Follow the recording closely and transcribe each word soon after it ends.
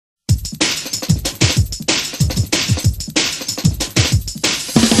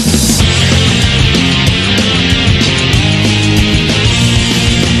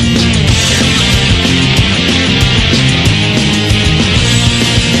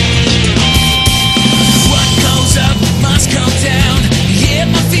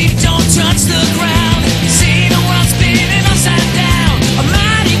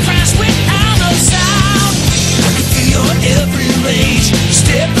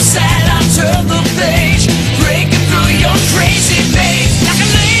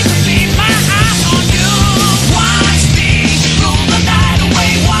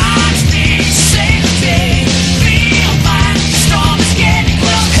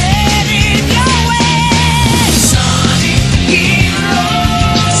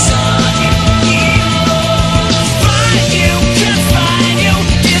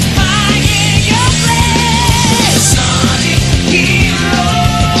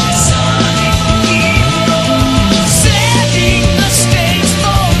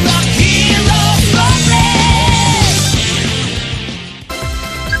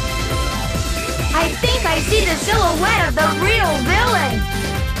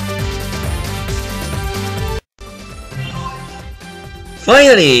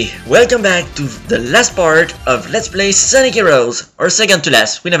Finally, welcome back to the last part of Let's Play Sonic Heroes, or second to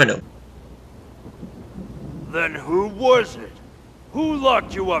last, we never know. Then who was it? Who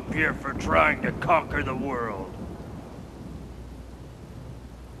locked you up here for trying to conquer the world?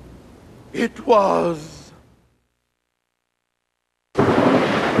 It was...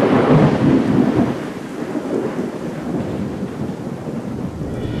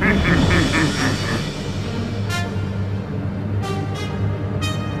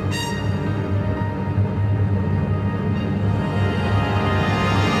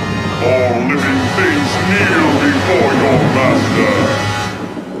 All living things kneel before your master.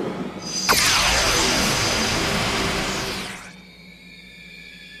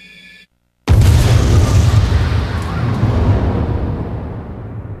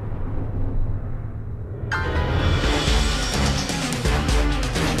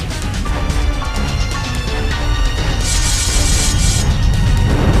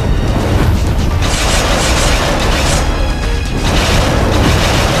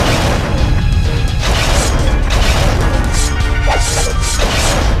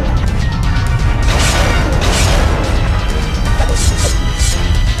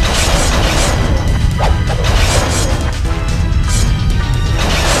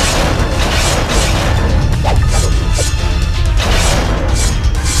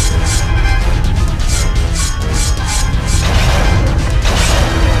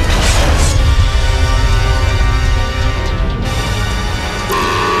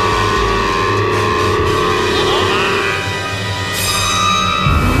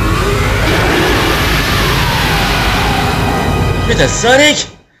 Mr. Sonic?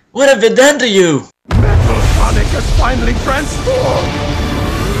 What have they done to you? Metal Sonic has finally transformed!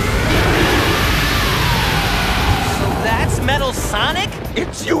 So that's Metal Sonic?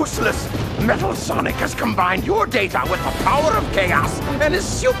 It's useless! Metal Sonic has combined your data with the power of chaos and is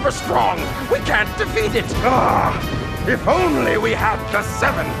super strong! We can't defeat it! Ah! If only we had the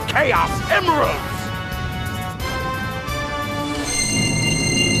 7 Chaos Emeralds!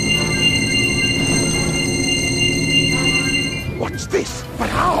 What's this? But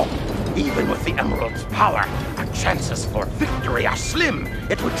how? Even with the Emerald's power, our chances for victory are slim.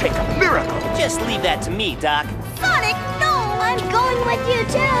 It would take a miracle. Just leave that to me, Doc. Sonic, no! I'm going with you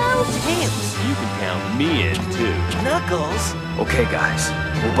too! Tails. You can count me in too. Knuckles. Okay, guys,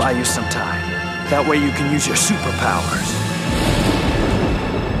 we'll buy you some time. That way you can use your superpowers.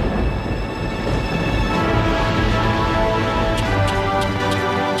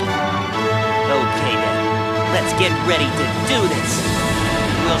 Okay then, let's get ready to do this.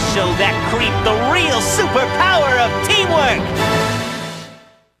 We'll show that creep the real superpower of teamwork!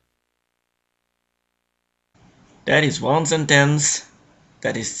 That is one sentence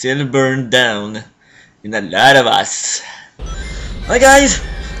that is still burned down in a lot of us. Alright guys,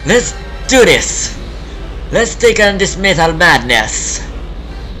 let's do this! Let's take on this metal madness!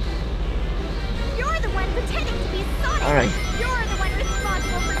 You're the one pretending to be Sonic! Alright. You're the one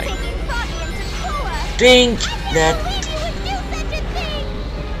responsible for taking Froggy into Koa! Think I that... can't believe you would do such a thing!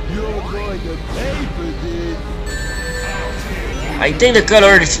 You're going to pay for this! I think the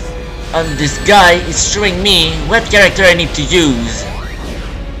colors on this guy is showing me what character I need to use.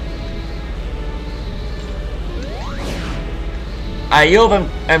 I hope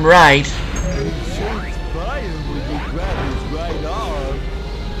I'm right.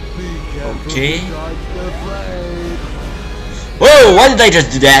 Okay. Whoa, why did I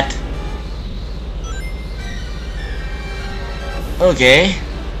just do that? Okay.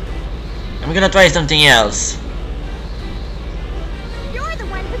 I'm gonna try something else. You're the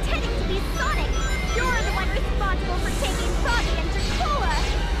one pretending to be Sonic! You're the one responsible for taking Froggy into Koa!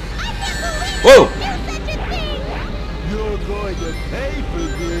 I can't believe Whoa! you would do such a thing! You're going to pay for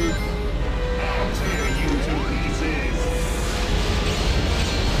this! I'll tear you to pieces.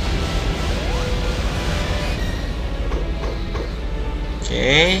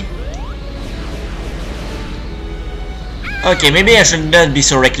 Okay. Okay, maybe I should not be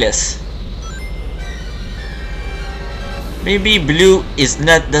so reckless. Maybe blue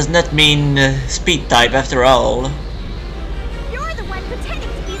does not mean speed type after all. You're the one pretending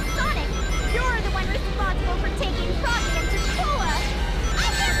to be Sonic! You're the one responsible for taking Froggy into Koa! I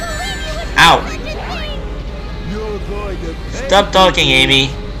can't believe you would do Ow. such a thing! You're going to pay Stop talking,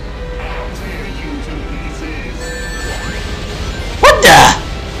 Amy. I'll tear you to pieces. What the?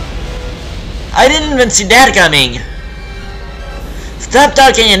 I didn't even see that coming. Stop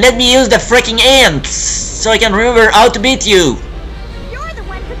talking and let me use the freaking ants so I can remember how to beat you. You're the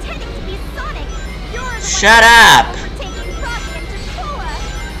one pretending to be Sonic! You're the one Shut up. responsible for taking Froggy into Koa!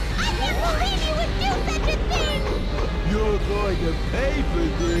 I can't believe you would do such a thing! You're going to pay for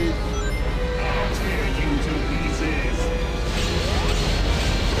this. I'll tear you to pieces.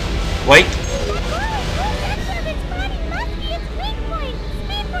 Wait.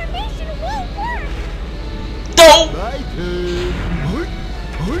 No!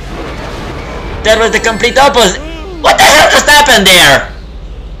 That was the complete opposite. What the hell just happened there?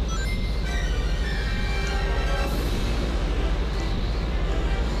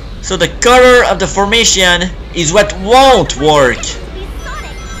 So the color of the formation is what won't work.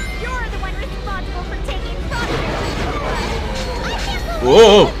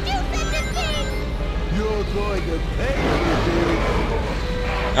 Whoa! You're going to pay for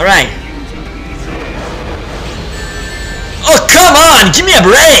this. Alright. Oh, come on! Give me a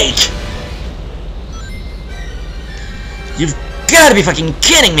break! You've gotta be fucking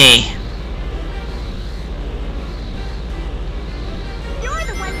kidding me! You're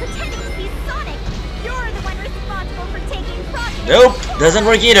the one pretending to be Sonic. You're the one responsible for taking Froggy. Nope, doesn't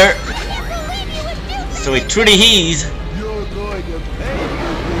work either. I can't believe you would do such So a it truly is You're going to pay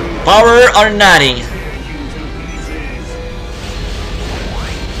for this. power or nothing.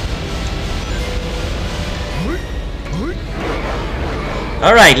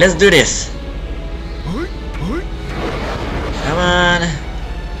 Alright, let's do this. Come on.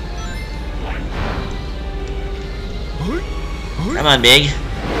 Come on, big.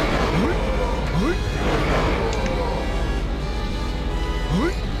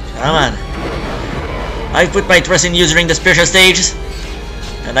 Come on. I put my trust in you during the special stages,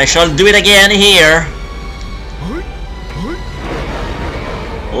 and I shall do it again here.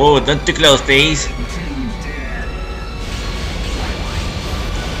 Oh, not too close, please.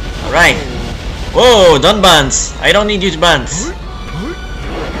 Alright. Whoa, don't bounce. I don't need you to bounce.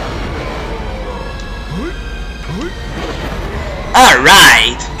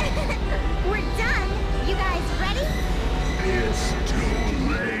 Alright. We're done. You guys ready? It's too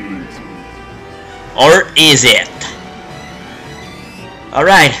late. Or is it?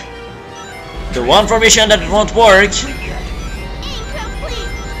 Alright. The one formation that won't work. Incomplete.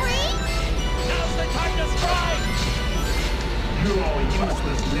 Freeze. Now's the time to strike! You're all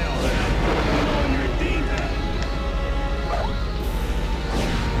useless now that I'm on your data.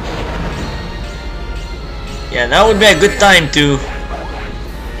 Yeah, that would be a good time to...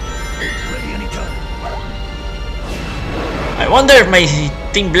 Ready anytime. I wonder if my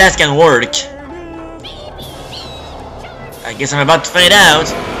Team Blast can work. I guess I'm about to find out.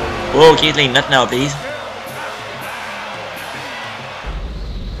 Whoa, Caitlyn, not now, please.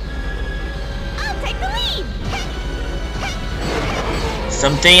 I'll take the lead.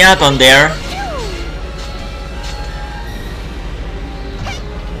 Something happened there.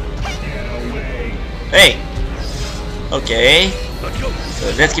 Hey! Okay.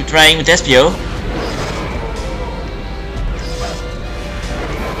 So let's keep trying with Espio.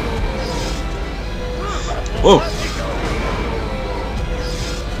 Whoa!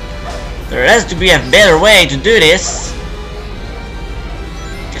 There has to be a better way to do this.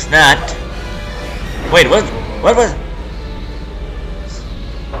 Guess not. Wait, what was...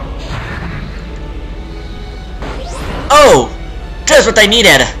 Oh! Just what I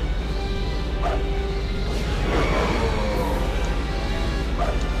needed!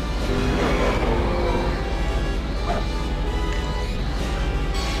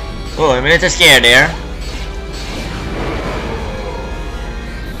 Oh, I'm a little scared there.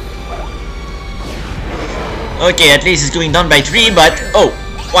 Okay, at least it's going down by 3, but... Oh!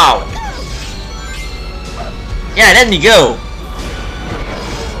 Wow! Yeah, let me go!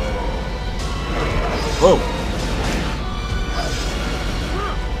 Whoa!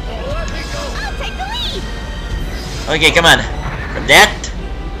 I'll take the lead. Okay, come on. From that.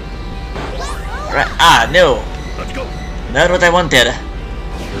 Right. Ah, no. Let's go. Not what I wanted.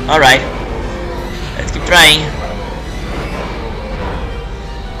 Alright. Let's keep trying.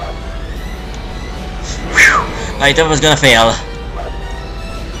 Whew. I thought I was gonna fail.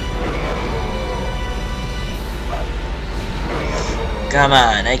 Come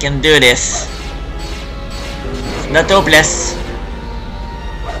on, I can do this. It's not hopeless.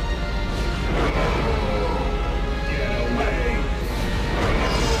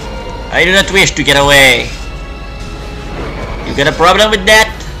 I do not wish to get away. You got a problem with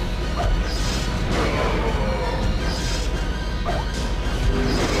that?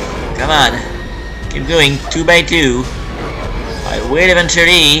 Come on. Keep going 2 by 2. I will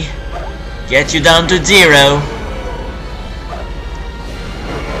eventually get you down to 0.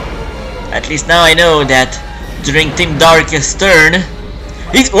 At least now I know that during Team Dark's turn...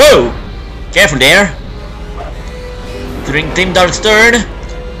 Whoa! Careful there. During Team Dark's turn,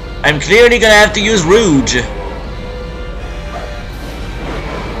 I'm clearly gonna have to use Rouge.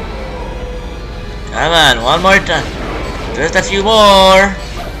 Come on, one more time. Just a few more.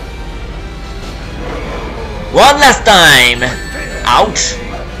 One last time. Ouch.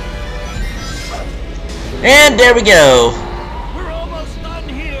 And there we go. We're almost done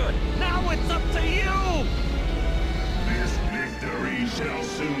here. Now it's up to you. This victory shall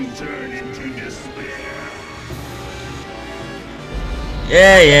soon turn into despair.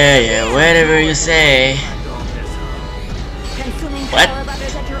 Yeah, whatever you say. Consuming What? power of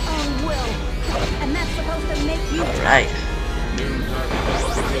others at your own will. And that's supposed to make you Alright.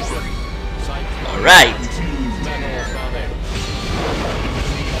 Alright.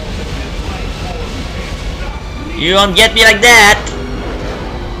 You won't get me like that.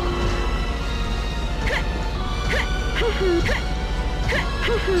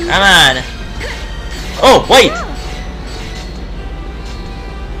 Come on. Oh, wait.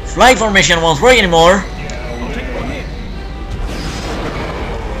 Flight formation won't work anymore.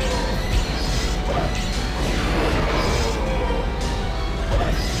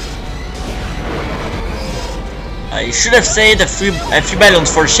 I should have saved a few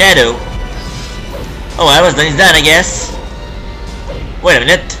balloons for Shadow. Oh, I was done. It's done, I guess. Wait a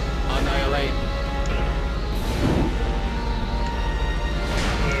minute. Annihilate.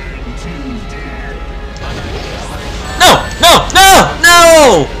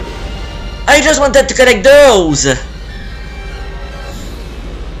 No! I just wanted to collect those.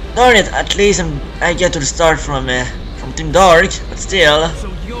 Darn it! At least I get to start from Team Dark, but still. So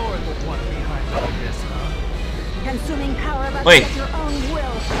you're the one behind all this, huh? consuming power of others Wait. at your own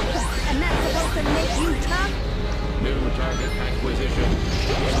will. And that's supposed to make you tough? New target acquisition.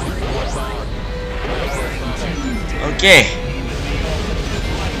 Okay.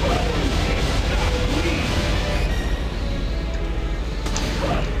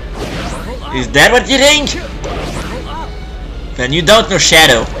 Is that what you think? Then you don't know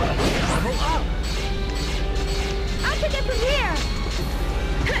Shadow. I'll take it from here.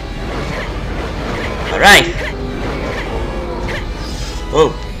 Alright. Whoa.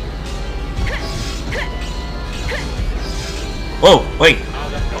 Whoa, wait.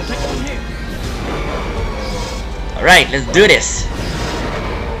 Alright, let's do this.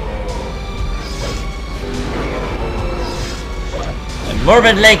 I'm more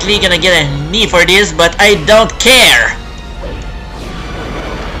than likely gonna get a knee for this, but I don't care.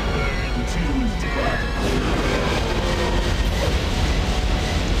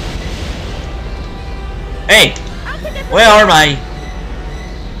 Hey, where are my...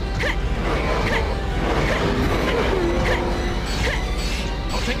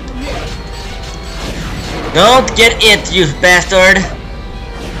 Don't get it, you bastard!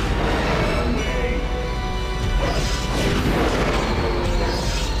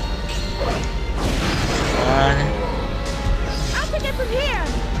 I'll take it from here.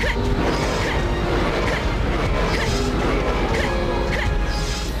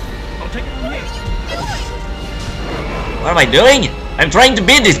 What am I doing? I'm trying to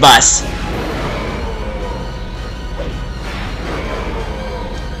beat this boss!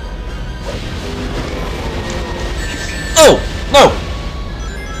 Oh! No!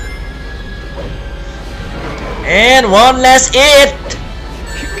 And one last hit!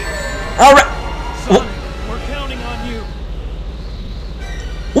 Alright! Son, we're counting on you.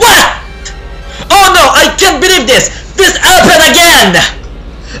 What? Oh no! I can't believe this! This happened again!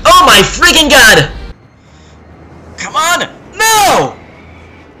 Oh my freaking god! Come on! No!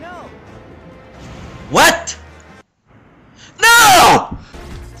 No. What? No!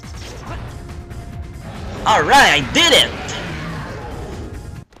 Alright, I did it!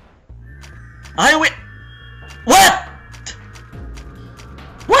 I win. What?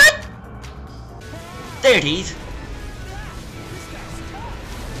 What? There it is.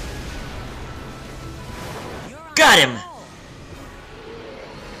 Got him!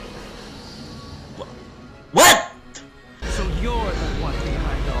 What? So you're the one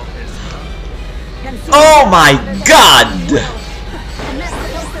behind all this, huh? Consuming Oh power my of others at god! your own will. And that's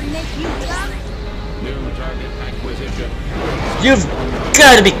supposed to make you tough? New target acquisition. You've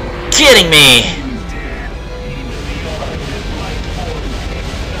gotta be kidding me!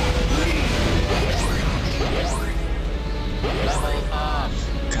 Level up.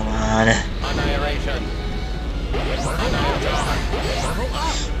 Come on. Annihilation.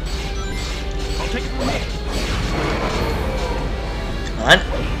 I'll take it from here. Come on.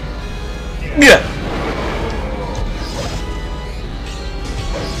 Yeah.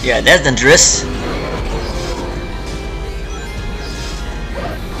 Yeah, that's dangerous.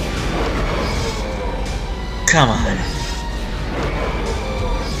 Come on.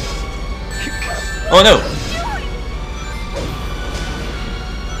 Oh no.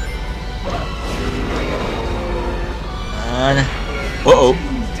 on. Uh-oh.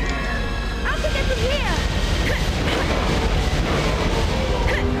 I'll take it from here.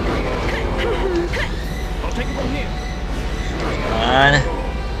 I'll take it from here. On.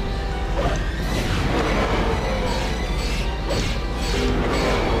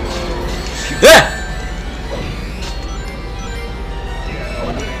 Ah!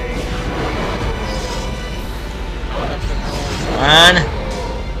 On.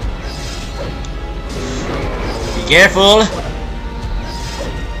 Be careful.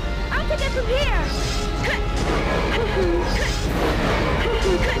 I'll take it from here.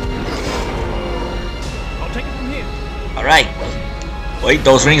 I'll take it from here. Alright. Wait,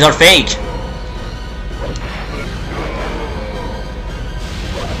 those rings are fake.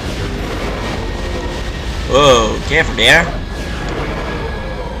 Whoa, careful there.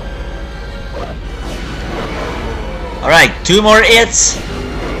 Alright, 2 more hits.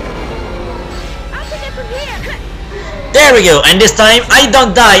 I'll take it from here. There we go, and this time I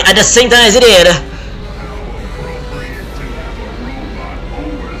don't die at the same time as it did.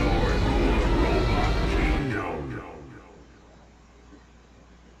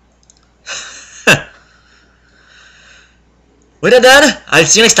 With that done, I'll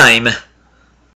see you next time.